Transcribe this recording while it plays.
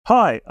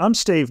Hi, I'm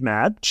Steve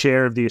Mabb,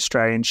 Chair of the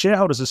Australian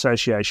Shareholders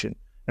Association,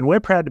 and we're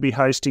proud to be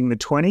hosting the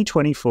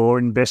 2024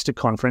 Investor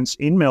Conference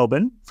in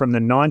Melbourne from the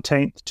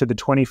 19th to the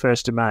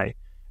 21st of May.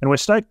 And we're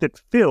stoked that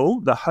Phil,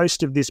 the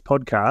host of this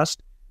podcast,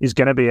 is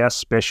going to be our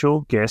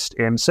special guest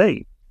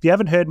MC. If you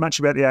haven't heard much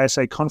about the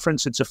ASA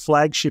conference, it's a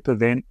flagship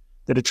event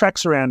that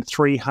attracts around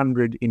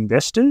 300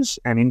 investors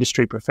and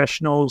industry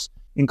professionals,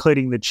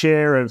 including the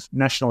chair of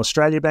National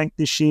Australia Bank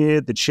this year,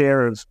 the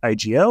chair of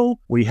AGL.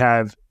 We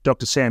have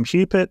Dr. Sam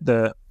Hupert,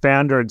 the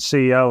founder and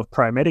CEO of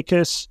Pro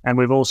Medicus, and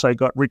we've also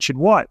got Richard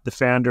White, the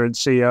founder and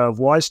CEO of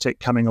WiseTech,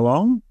 coming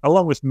along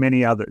with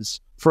many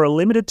others. For a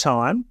limited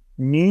time,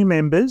 new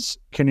members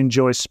can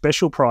enjoy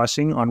special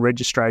pricing on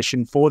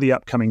registration for the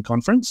upcoming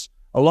conference,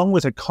 along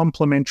with a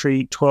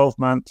complimentary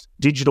 12-month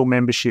digital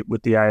membership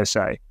with the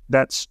ASA.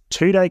 That's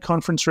 2-day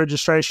conference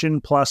registration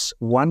plus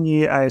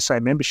 1-year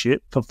ASA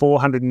membership for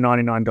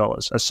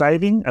 $499, a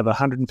saving of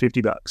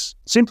 $150.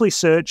 Simply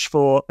search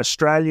for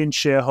Australian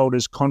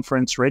Shareholders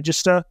Conference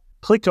Register,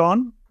 click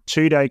on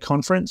 2-day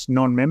conference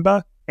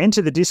non-member,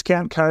 enter the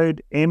discount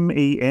code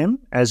MEM,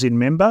 as in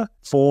member,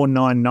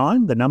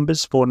 499, the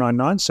number's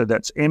 499, so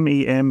that's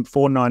MEM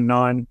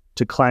 499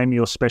 to claim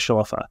your special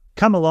offer.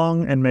 Come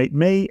along and meet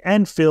me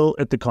and Phil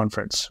at the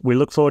conference. We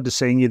look forward to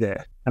seeing you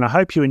there. And I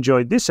hope you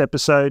enjoyed this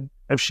episode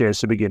of Shares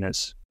for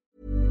Beginners.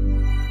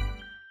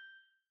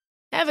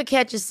 Ever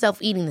catch yourself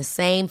eating the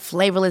same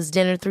flavorless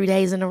dinner 3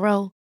 days in a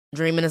row?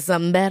 Dreaming of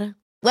something better?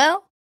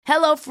 Well,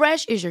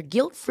 HelloFresh is your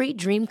guilt-free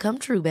dream come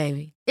true,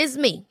 baby. It's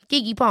me,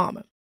 Keke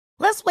Palmer.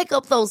 Let's wake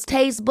up those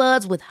taste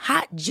buds with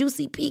hot,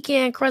 juicy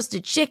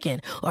pecan-crusted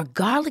chicken or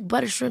garlic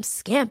butter shrimp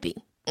scampi.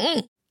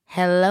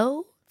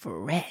 Hello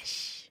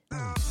Fresh.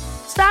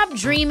 Stop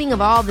dreaming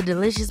of all the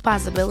delicious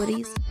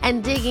possibilities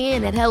and dig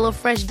in at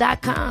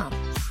HelloFresh.com.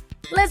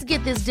 Let's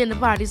get this dinner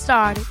party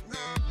started.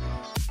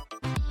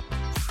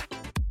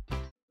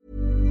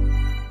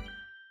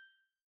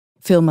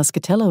 Phil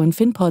Muscatello and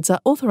FinPods are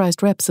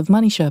authorised reps of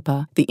Money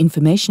Sherpa. The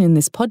information in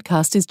this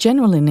podcast is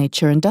general in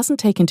nature and doesn't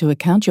take into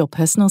account your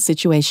personal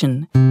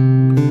situation.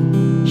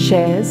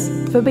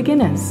 Shares for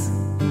Beginners.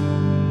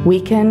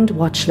 Weekend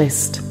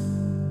Watchlist.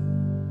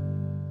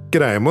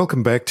 G'day and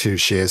welcome back to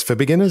Shares for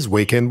Beginners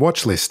Weekend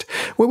Watchlist,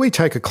 where we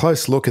take a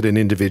close look at an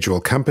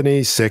individual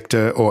company,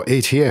 sector or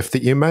ETF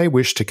that you may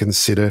wish to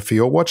consider for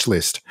your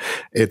watchlist.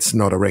 It's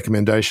not a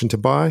recommendation to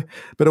buy,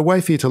 but a way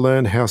for you to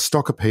learn how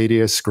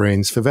Stockopedia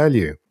screens for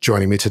value.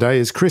 Joining me today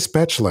is Chris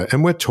Batchelor,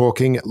 and we're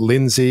talking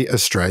Lindsay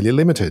Australia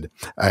Limited,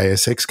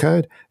 ASX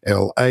code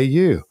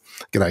LAU.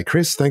 G'day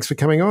Chris, thanks for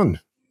coming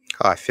on.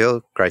 Hi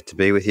Phil, great to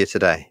be with you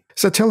today.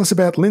 So tell us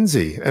about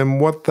Lindsay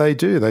and what they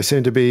do. They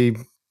seem to be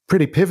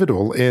pretty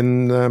pivotal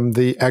in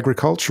the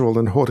agricultural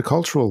and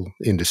horticultural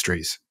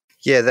industries.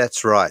 Yeah,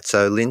 that's right.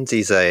 So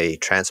Lindsay's a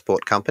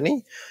transport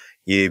company.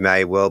 You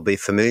may well be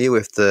familiar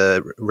with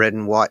the red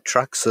and white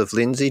trucks of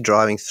Lindsay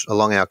driving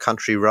along our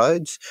country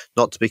roads,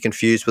 not to be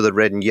confused with the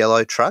red and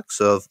yellow trucks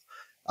of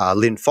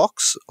Lynn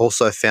Fox,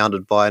 also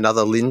founded by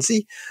another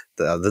Lindsay.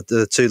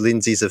 The two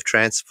Lindsays of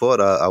transport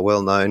are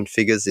well-known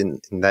figures in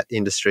that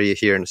industry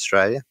here in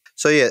Australia.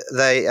 So, yeah,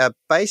 they are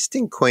based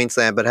in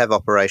Queensland but have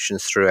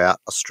operations throughout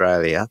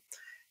Australia,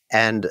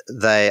 and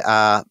they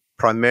are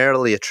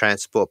primarily a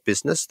transport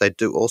business. They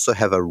do also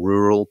have a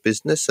rural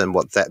business, and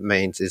what that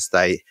means is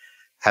they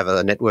have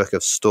a network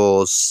of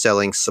stores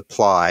selling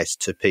supplies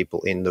to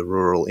people in the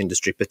rural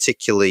industry,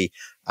 particularly,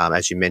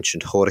 as you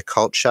mentioned,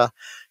 horticulture.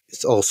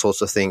 It's all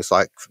sorts of things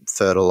like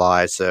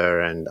fertiliser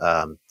and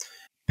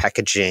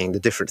packaging, the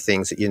different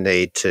things that you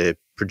need to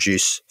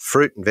produce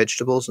fruit and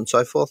vegetables and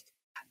so forth.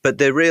 But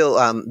their real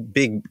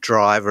big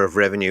driver of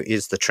revenue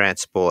is the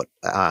transport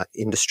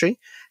industry,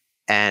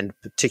 and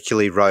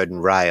particularly road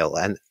and rail.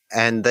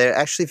 And they're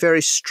actually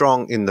very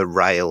strong in the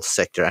rail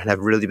sector and have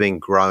really been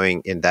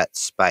growing in that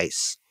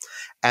space.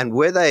 And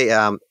where they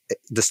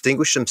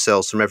distinguish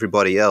themselves from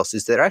everybody else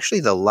is they're actually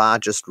the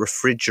largest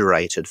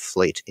refrigerated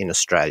fleet in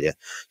Australia.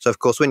 So, of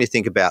course, when you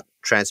think about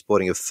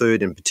transporting of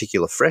food, in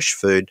particular fresh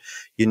food,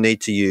 you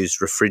need to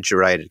use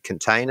refrigerated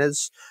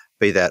containers,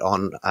 be that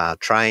on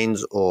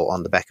trains or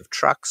on the back of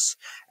trucks.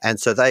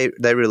 And so they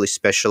really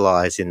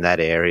specialise in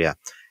that area.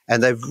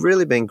 And they've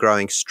really been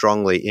growing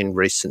strongly in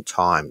recent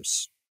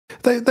times.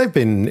 They've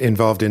been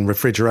involved in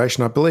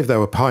refrigeration. I believe they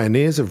were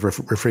pioneers of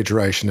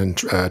refrigeration and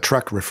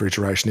truck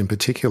refrigeration in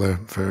particular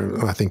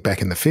for, I think,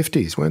 back in the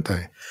 50s, weren't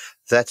they?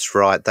 That's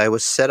right. They were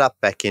set up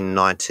back in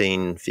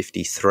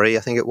 1953, I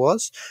think it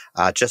was,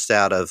 just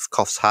out of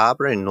Coffs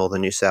Harbour in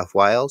northern New South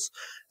Wales,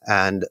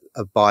 and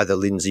by the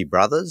Lindsay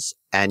brothers.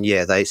 And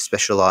yeah, they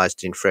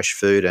specialised in fresh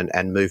food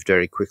and moved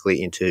very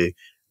quickly into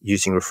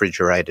using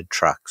refrigerated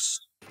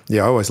trucks.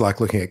 Yeah, I always like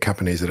looking at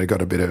companies that have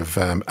got a bit of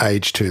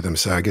age to them.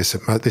 So I guess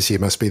this year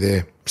must be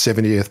their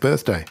 70th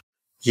birthday.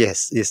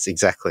 Yes,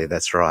 exactly.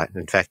 That's right.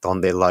 In fact,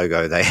 on their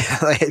logo, they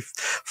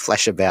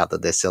flash about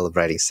that they're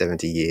celebrating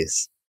 70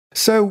 years.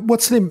 So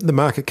what's the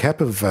market cap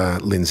of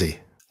Lindsay?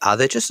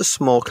 They're just a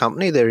small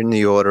company. They're in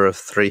the order of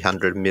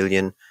 300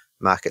 million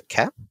market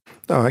cap.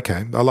 Oh,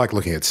 okay. I like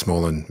looking at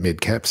small and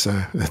mid caps,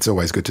 so it's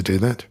always good to do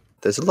that.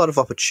 there's a lot of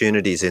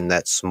opportunities in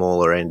that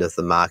smaller end of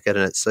the market,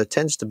 and it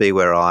tends to be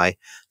where I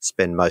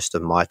spend most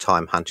of my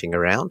time hunting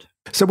around.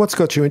 So what's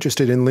got you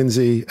interested in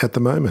Lindsay at the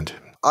moment?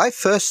 I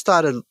first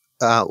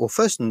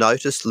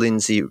noticed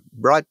Lindsay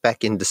right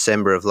back in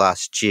December of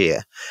last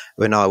year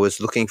when I was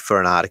looking for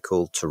an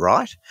article to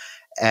write,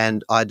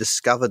 and I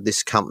discovered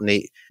this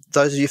company.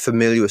 Those of you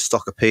familiar with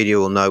Stockopedia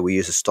will know we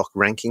use a stock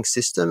ranking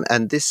system,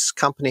 and this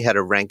company had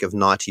a rank of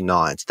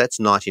 99. So that's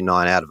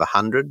 99 out of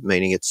 100,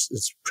 meaning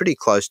it's pretty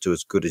close to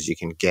as good as you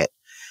can get.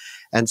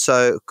 And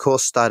so, of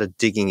course, started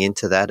digging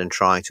into that and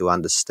trying to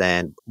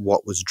understand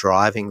what was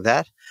driving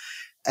that.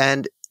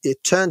 And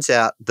it turns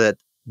out that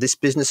this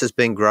business has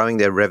been growing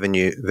their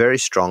revenue very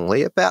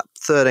strongly, about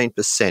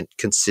 13%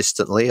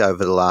 consistently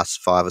over the last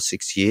 5 or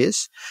 6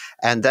 years,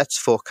 and that's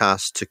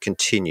forecast to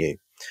continue.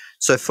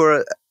 So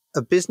for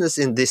a business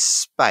in this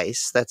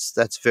space,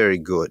 that's very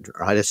good,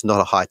 right? It's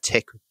not a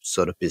high-tech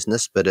sort of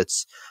business, but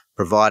it's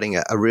providing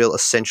a real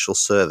essential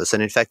service.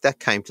 And in fact, that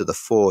came to the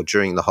fore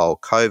during the whole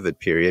COVID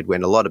period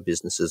when a lot of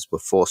businesses were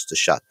forced to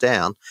shut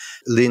down.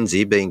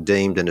 Lindsay, being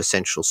deemed an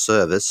essential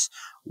service,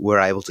 were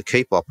able to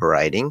keep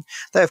operating.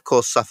 They, of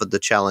course, suffered the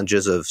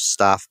challenges of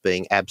staff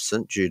being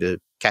absent due to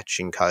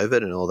catching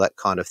COVID and all that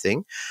kind of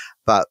thing.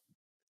 But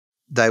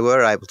they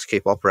were able to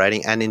keep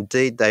operating, and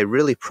indeed they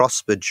really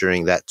prospered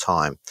during that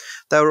time.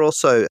 They were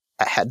also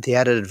had the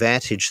added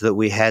advantage that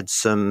we had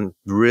some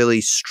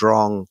really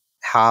strong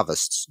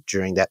harvests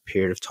during that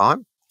period of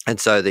time. And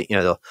so there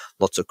were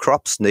lots of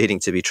crops needing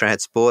to be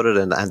transported,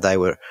 and they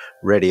were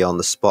ready on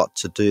the spot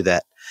to do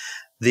that.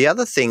 The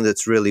other thing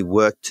that's really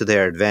worked to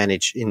their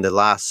advantage in the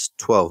last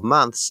 12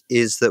 months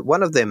is that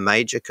one of their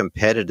major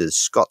competitors,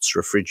 Scott's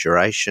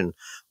Refrigeration,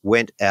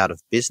 went out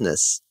of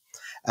business.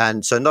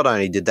 And so not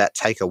only did that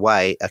take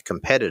away a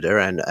competitor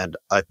and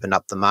open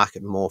up the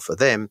market more for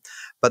them,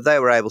 but they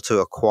were able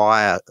to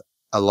acquire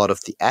a lot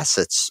of the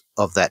assets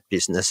of that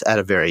business at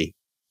a very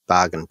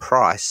bargain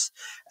price.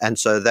 And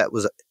so that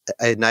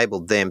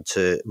enabled them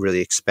to really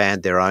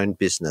expand their own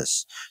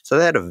business. So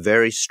they had a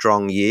very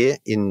strong year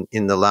in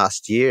the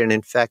last year. And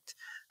in fact,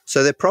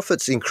 so their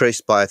profits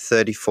increased by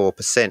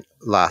 34%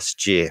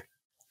 last year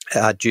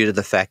due to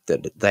the fact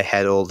that they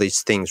had all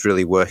these things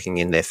really working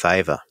in their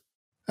favour.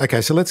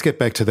 Okay, so let's get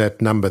back to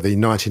that number, the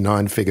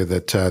 99 figure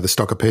that the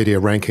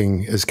Stockopedia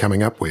ranking is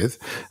coming up with.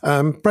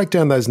 Break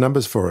down those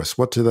numbers for us.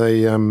 What are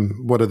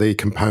the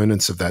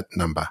components of that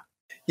number?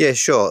 Yeah,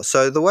 sure.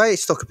 So the way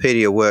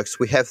Stockopedia works,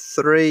 we have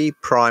 3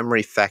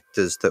 primary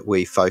factors that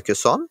we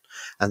focus on,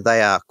 and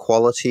they are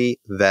quality,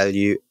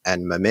 value,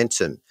 and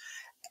momentum.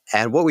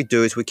 And what we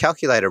do is we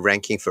calculate a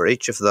ranking for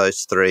each of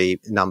those 3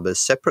 numbers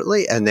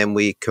separately, and then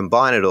we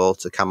combine it all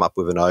to come up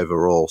with an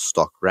overall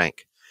stock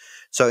rank.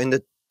 So in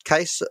the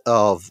case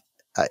of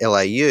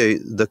LAU,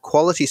 the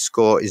quality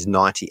score is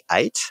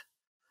 98.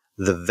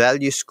 The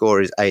value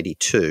score is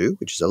 82,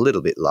 which is a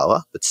little bit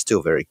lower, but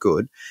still very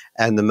good.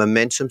 And the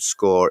momentum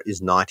score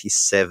is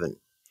 97.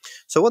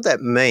 So what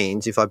that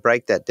means, if I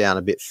break that down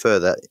a bit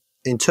further,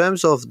 in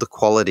terms of the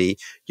quality,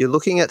 you're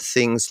looking at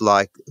things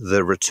like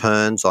the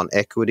returns on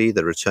equity,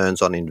 the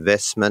returns on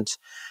investment.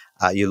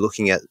 You're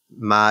looking at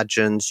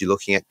margins, you're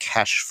looking at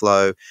cash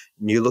flow,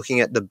 and you're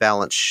looking at the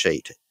balance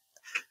sheet.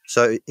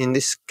 So in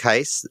this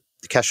case,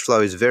 the cash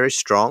flow is very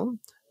strong.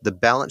 The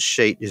balance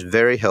sheet is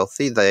very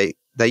healthy. They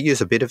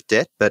use a bit of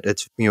debt, but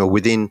it's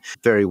within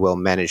very well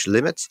managed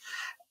limits,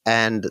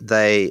 and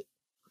they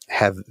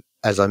have,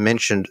 as I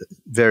mentioned,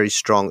 very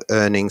strong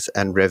earnings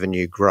and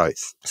revenue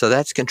growth. So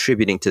that's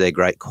contributing to their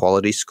great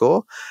quality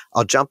score.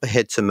 I'll jump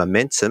ahead to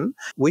momentum.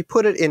 We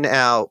put it in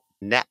our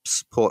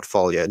NAPS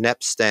portfolio.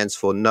 NAPS stands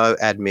for No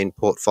Admin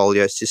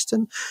Portfolio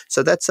System.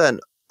 So that's a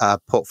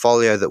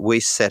portfolio that we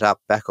set up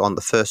back on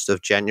the 1st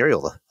of January,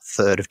 or the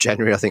 3rd of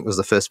January, I think was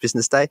the first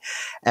business day.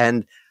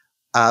 And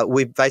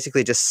we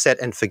basically just set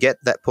and forget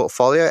that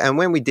portfolio. And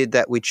when we did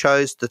that, we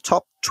chose the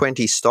top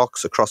 20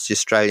 stocks across the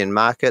Australian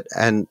market.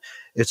 And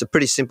it's a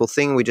pretty simple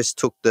thing. We just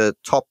took the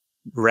top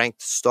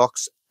ranked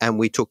stocks and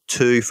we took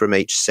 2 from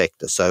each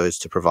sector so as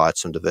to provide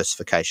some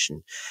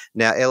diversification.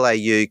 Now,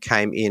 LAU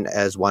came in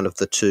as one of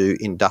the 2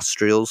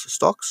 industrials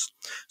stocks.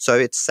 So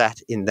it sat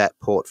in that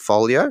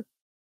portfolio.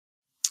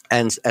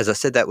 And as I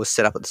said, that was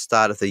set up at the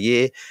start of the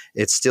year.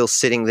 It's still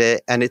sitting there,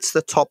 and it's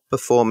the top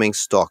performing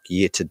stock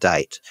year to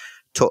date,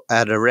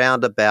 at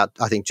around about,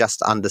 I think,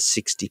 just under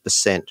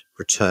 60%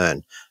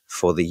 return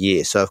for the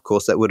year. So, of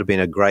course, that would have been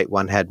a great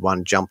one had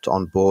one jumped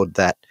on board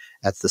that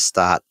at the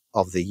start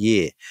of the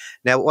year.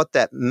 Now, what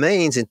that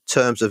means in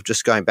terms of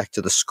just going back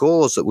to the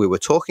scores that we were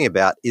talking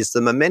about is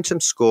the momentum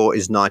score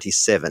is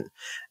 97.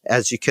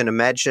 As you can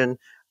imagine,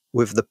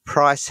 with the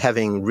price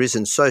having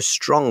risen so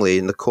strongly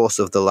in the course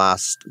of the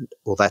last,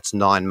 well, that's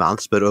 9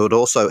 months, but it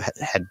also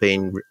had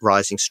been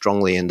rising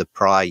strongly in the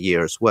prior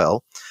year as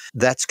well,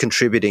 that's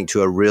contributing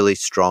to a really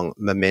strong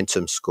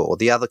momentum score.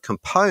 The other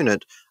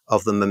component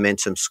of the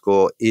momentum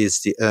score is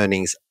the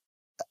earnings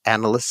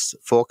analysts'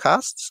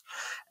 forecasts,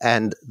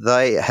 and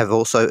they have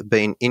also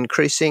been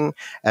increasing.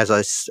 As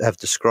I have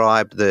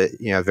described, the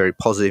very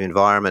positive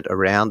environment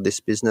around this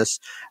business.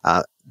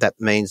 That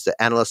means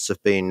that analysts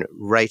have been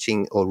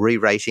rating or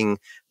re-rating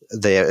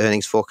their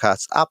earnings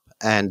forecasts up,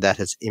 and that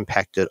has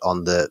impacted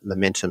on the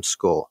momentum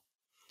score.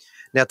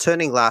 Now,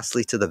 turning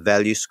lastly to the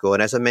value score,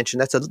 and as I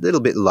mentioned, that's a little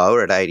bit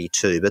lower at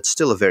 82, but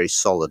still a very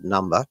solid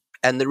number.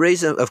 And the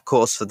reason, of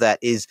course, for that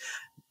is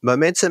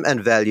momentum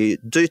and value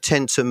do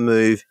tend to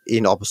move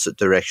in opposite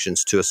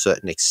directions to a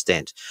certain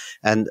extent.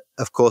 And,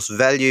 of course,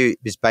 value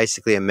is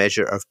basically a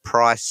measure of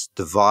price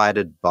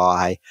divided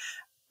by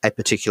a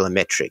particular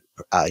metric,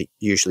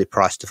 usually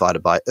price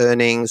divided by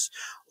earnings,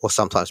 or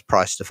sometimes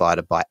price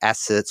divided by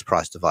assets,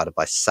 price divided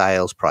by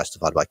sales, price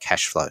divided by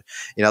cash flow.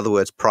 In other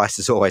words, price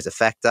is always a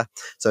factor.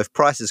 So if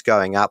price is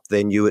going up,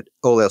 then you would,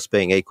 all else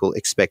being equal,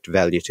 expect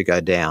value to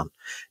go down.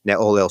 Now,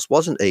 all else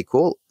wasn't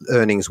equal.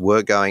 Earnings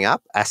were going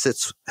up.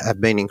 Assets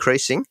have been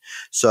increasing.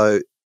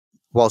 So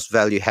whilst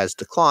value has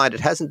declined,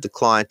 it hasn't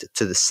declined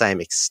to the same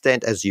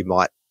extent as you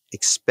might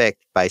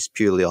expect based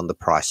purely on the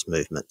price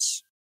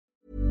movements.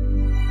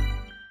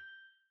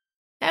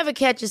 Ever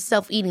catch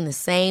yourself eating the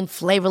same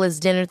flavorless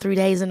dinner 3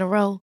 days in a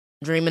row?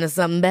 Dreaming of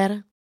something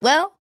better?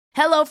 Well,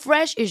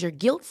 HelloFresh is your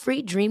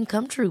guilt-free dream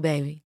come true,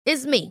 baby.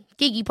 It's me,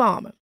 Keke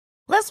Palmer.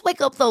 Let's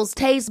wake up those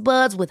taste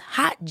buds with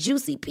hot,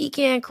 juicy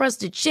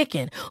pecan-crusted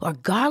chicken or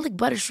garlic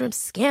butter shrimp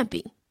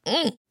scampi.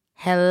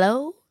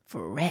 Hello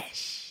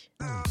Fresh.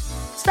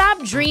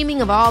 Stop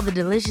dreaming of all the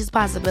delicious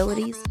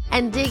possibilities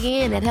and dig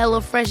in at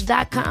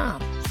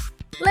HelloFresh.com.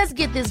 Let's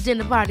get this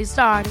dinner party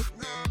started.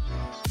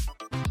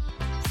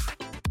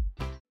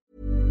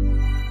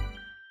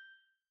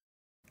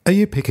 Are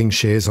you picking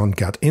shares on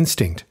gut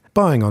instinct,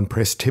 buying on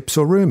press tips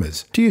or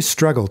rumours? Do you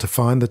struggle to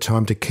find the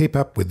time to keep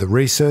up with the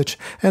research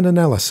and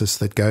analysis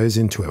that goes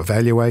into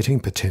evaluating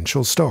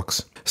potential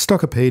stocks?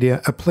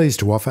 Stockopedia are pleased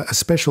to offer a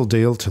special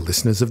deal to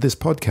listeners of this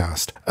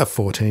podcast, a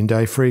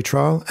 14-day free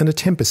trial and a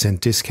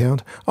 10%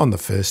 discount on the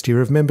first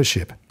year of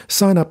membership.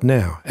 Sign up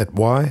now at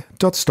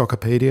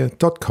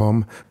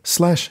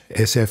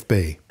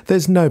y.stockopedia.com/SFB.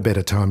 There's no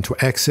better time to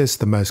access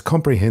the most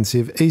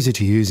comprehensive,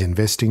 easy-to-use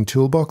investing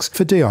toolbox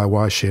for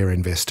DIY share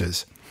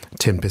investors.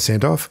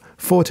 10% off,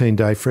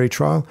 14-day free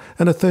trial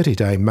and a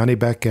 30-day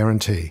money-back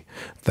guarantee.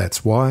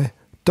 That's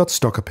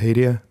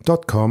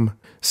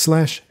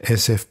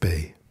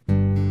y.stockopedia.com/SFB.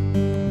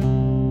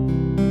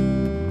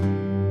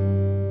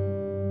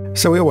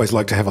 So we always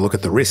like to have a look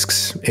at the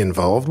risks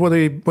involved. What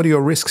are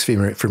your risks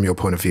from your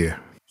point of view?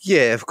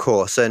 Yeah, of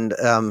course. And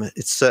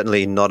it's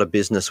certainly not a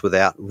business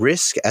without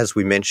risk. As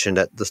we mentioned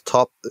at the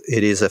top,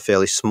 it is a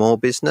fairly small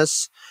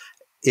business.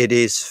 It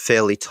is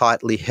fairly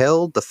tightly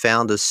held. The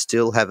founders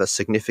still have a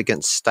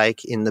significant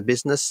stake in the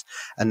business.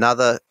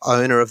 Another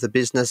owner of the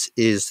business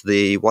is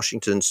the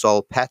Washington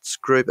Soul Patts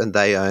Group, and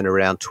they own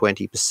around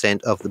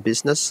 20% of the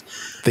business.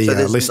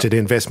 The listed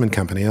investment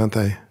company, aren't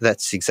they?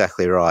 That's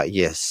exactly right,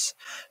 yes.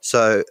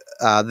 So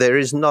there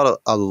is not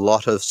a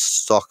lot of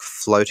stock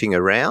floating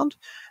around.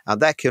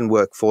 That can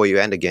work for you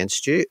and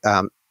against you.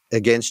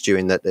 Against you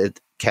in that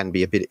it can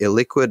be a bit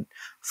illiquid,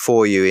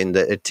 for you in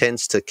that it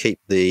tends to keep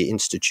the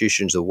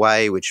institutions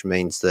away, which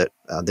means that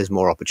there's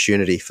more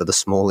opportunity for the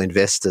small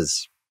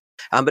investors.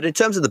 But in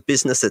terms of the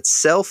business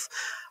itself,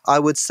 I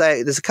would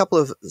say there's a couple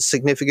of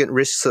significant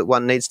risks that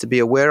one needs to be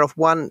aware of.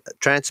 One,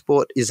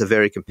 transport is a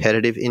very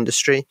competitive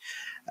industry,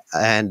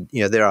 and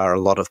there are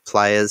a lot of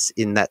players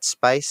in that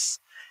space,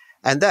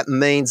 and that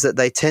means that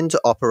they tend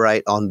to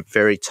operate on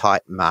very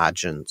tight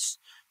margins.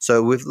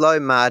 So with low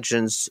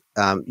margins,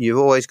 you've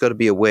always got to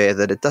be aware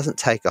that it doesn't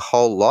take a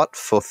whole lot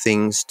for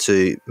things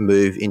to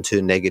move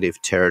into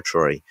negative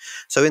territory.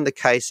 So in the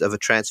case of a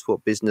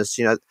transport business,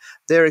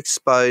 they're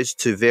exposed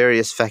to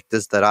various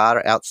factors that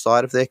are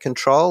outside of their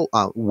control.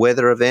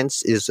 Weather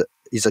events is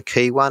a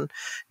key one.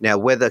 Now,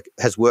 weather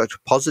has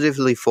worked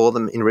positively for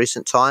them in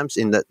recent times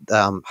in that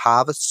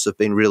harvests have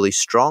been really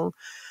strong.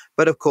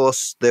 But of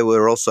course, there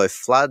were also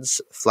floods.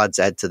 Floods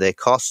add to their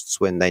costs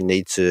when they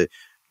need to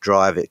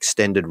drive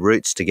extended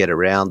routes to get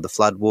around the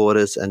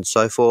floodwaters and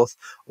so forth,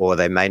 or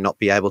they may not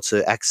be able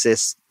to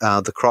access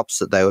the crops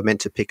that they were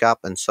meant to pick up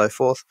and so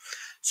forth.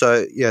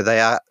 So, they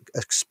are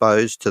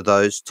exposed to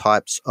those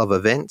types of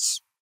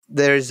events.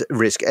 There is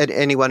risk.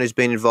 Anyone who's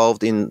been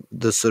involved in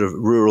the sort of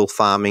rural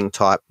farming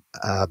type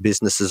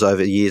businesses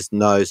over the years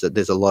knows that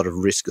there's a lot of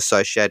risk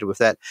associated with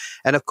that.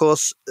 And of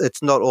course,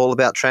 it's not all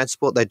about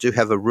transport. They do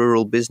have a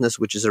rural business,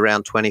 which is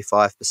around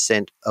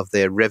 25% of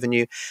their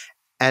revenue,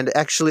 and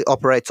actually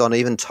operates on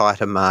even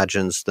tighter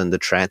margins than the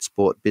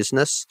transport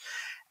business.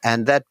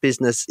 And that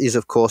business is,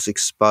 of course,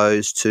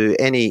 exposed to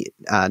any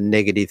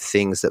negative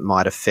things that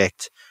might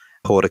affect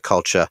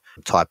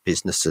horticulture-type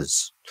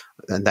businesses.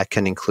 And that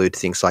can include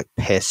things like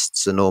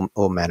pests and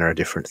all manner of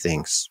different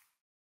things.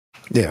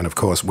 Yeah, and of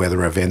course,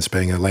 weather events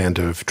being a land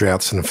of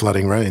droughts and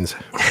flooding rains.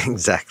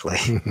 Exactly.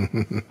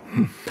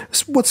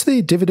 What's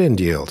the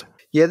dividend yield?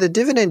 Yeah, the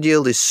dividend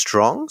yield is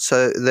strong.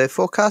 So they're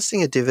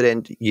forecasting a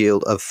dividend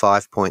yield of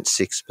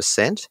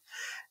 5.6%.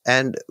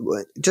 And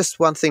just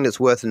one thing that's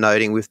worth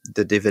noting with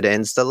the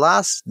dividends, the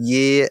last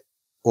year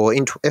or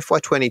in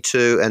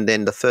FY22 and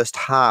then the first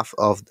half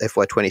of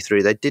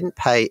FY23, they didn't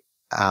pay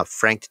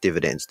franked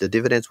dividends. The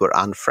dividends were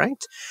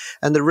unfranked.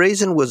 And the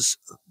reason was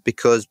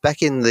because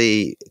back in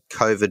the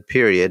COVID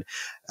period,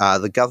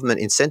 the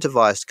government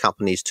incentivized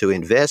companies to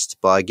invest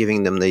by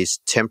giving them these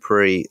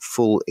temporary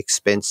full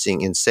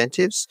expensing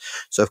incentives.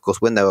 So, of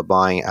course, when they were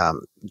buying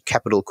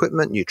capital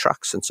equipment, new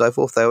trucks and so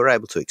forth, they were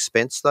able to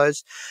expense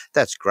those.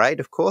 That's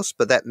great, of course,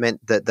 but that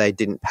meant that they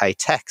didn't pay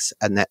tax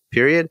in that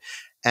period.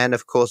 And,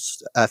 of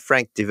course, a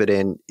franked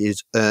dividend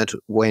is earned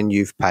when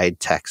you've paid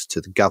tax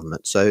to the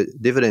government. So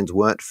dividends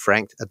weren't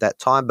franked at that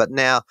time, but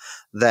now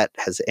that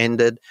has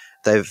ended.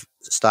 They've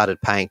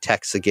started paying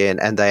tax again,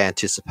 and they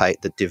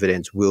anticipate that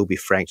dividends will be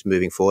franked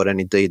moving forward.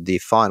 And indeed, the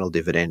final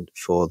dividend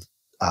for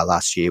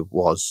last year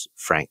was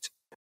franked.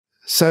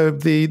 So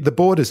the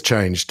board has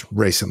changed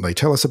recently.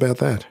 Tell us about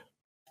that.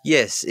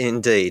 Yes,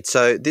 indeed.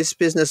 So this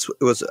business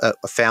was a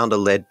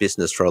founder-led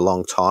business for a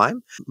long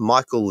time.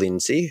 Michael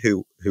Lindsay,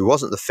 who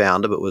wasn't the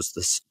founder but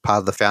was part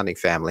of the founding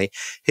family,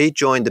 he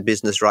joined the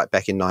business right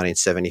back in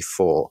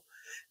 1974.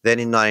 Then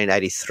in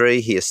 1983,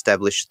 he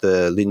established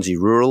the Lindsay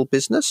Rural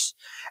business.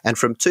 And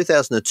from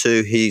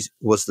 2002, he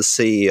was the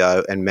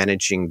CEO and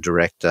managing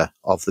director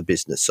of the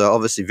business. So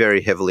obviously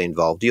very heavily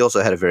involved. He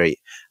also had a very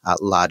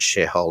large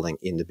shareholding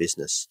in the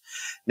business.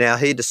 Now,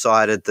 he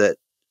decided that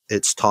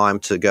it's time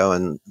to go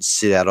and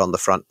sit out on the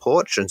front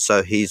porch. And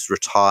so he's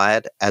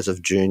retired as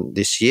of June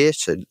this year,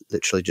 so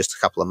literally just a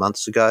couple of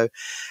months ago.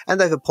 And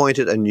they've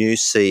appointed a new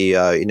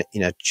CEO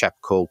in a chap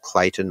called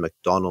Clayton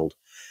McDonald.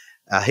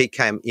 He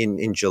came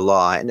in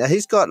July. Now,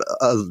 he's got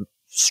a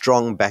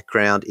strong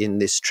background in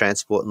this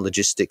transport and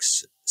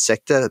logistics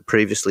sector,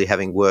 previously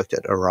having worked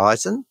at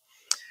Horizon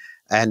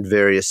and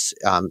various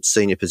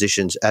senior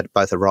positions at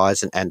both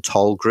Horizon and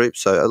Toll Group.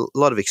 So a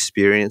lot of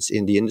experience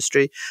in the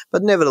industry.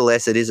 But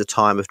nevertheless, it is a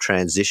time of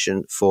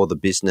transition for the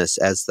business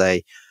as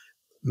they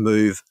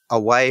move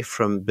away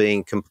from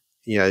being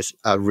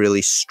a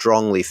really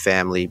strongly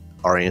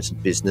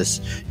family-oriented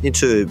business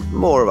into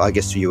more of, I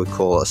guess you would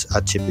call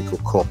a typical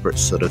corporate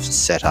sort of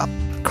setup.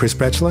 Chris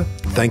Batchelor,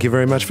 thank you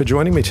very much for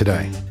joining me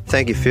today.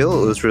 Thank you,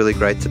 Phil. It was really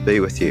great to be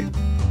with you.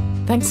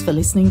 Thanks for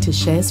listening to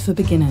Shares for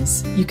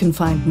Beginners. You can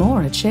find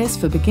more at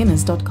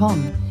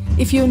sharesforbeginners.com.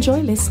 If you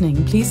enjoy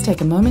listening, please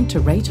take a moment to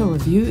rate or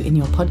review in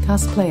your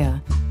podcast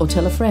player, or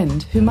tell a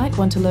friend who might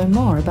want to learn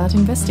more about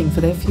investing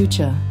for their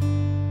future.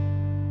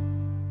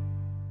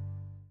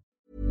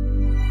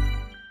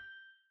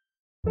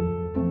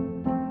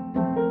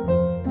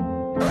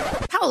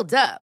 Hold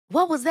up.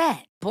 What was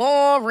that?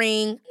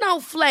 Boring. No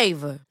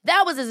flavor.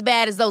 That was as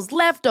bad as those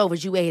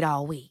leftovers you ate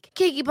all week.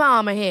 Keke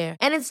Palmer here,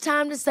 and it's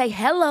time to say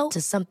hello to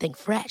something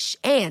fresh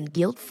and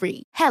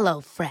guilt-free. Hello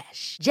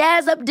Fresh.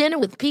 Jazz up dinner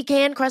with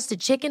pecan-crusted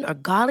chicken or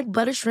garlic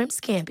butter shrimp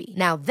scampi.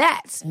 Now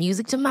that's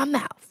music to my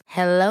mouth.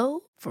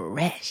 Hello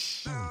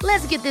Fresh.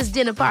 Let's get this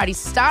dinner party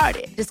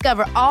started.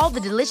 Discover all the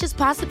delicious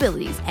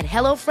possibilities at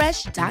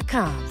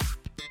HelloFresh.com.